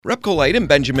Repcolite and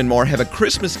Benjamin Moore have a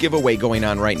Christmas giveaway going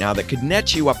on right now that could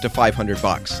net you up to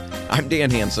 $500. I'm Dan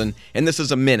Hansen, and this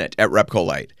is a minute at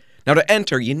Repcolite. Now, to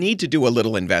enter, you need to do a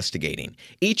little investigating.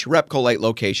 Each Repcolite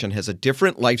location has a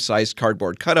different life-size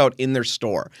cardboard cutout in their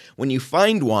store. When you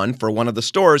find one for one of the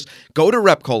stores, go to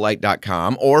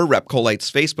Repcolite.com or Repcolite's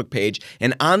Facebook page,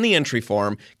 and on the entry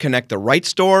form, connect the right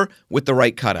store with the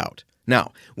right cutout.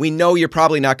 Now, we know you're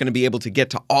probably not going to be able to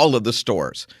get to all of the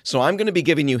stores, so I'm going to be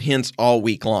giving you hints all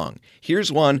week long.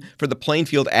 Here's one for the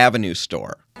Plainfield Avenue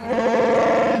store.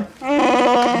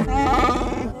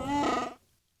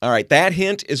 All right, that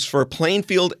hint is for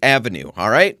Plainfield Avenue, all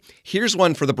right? Here's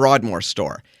one for the Broadmoor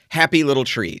store, Happy Little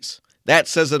Trees. That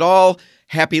says it all,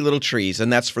 Happy Little Trees,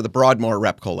 and that's for the Broadmoor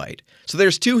Repcolite. So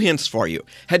there's two hints for you.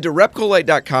 Head to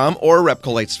Repcolite.com or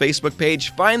Repcolite's Facebook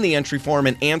page, find the entry form,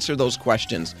 and answer those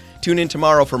questions. Tune in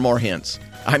tomorrow for more hints.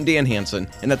 I'm Dan Hansen,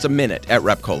 and that's a minute at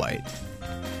Repcolite.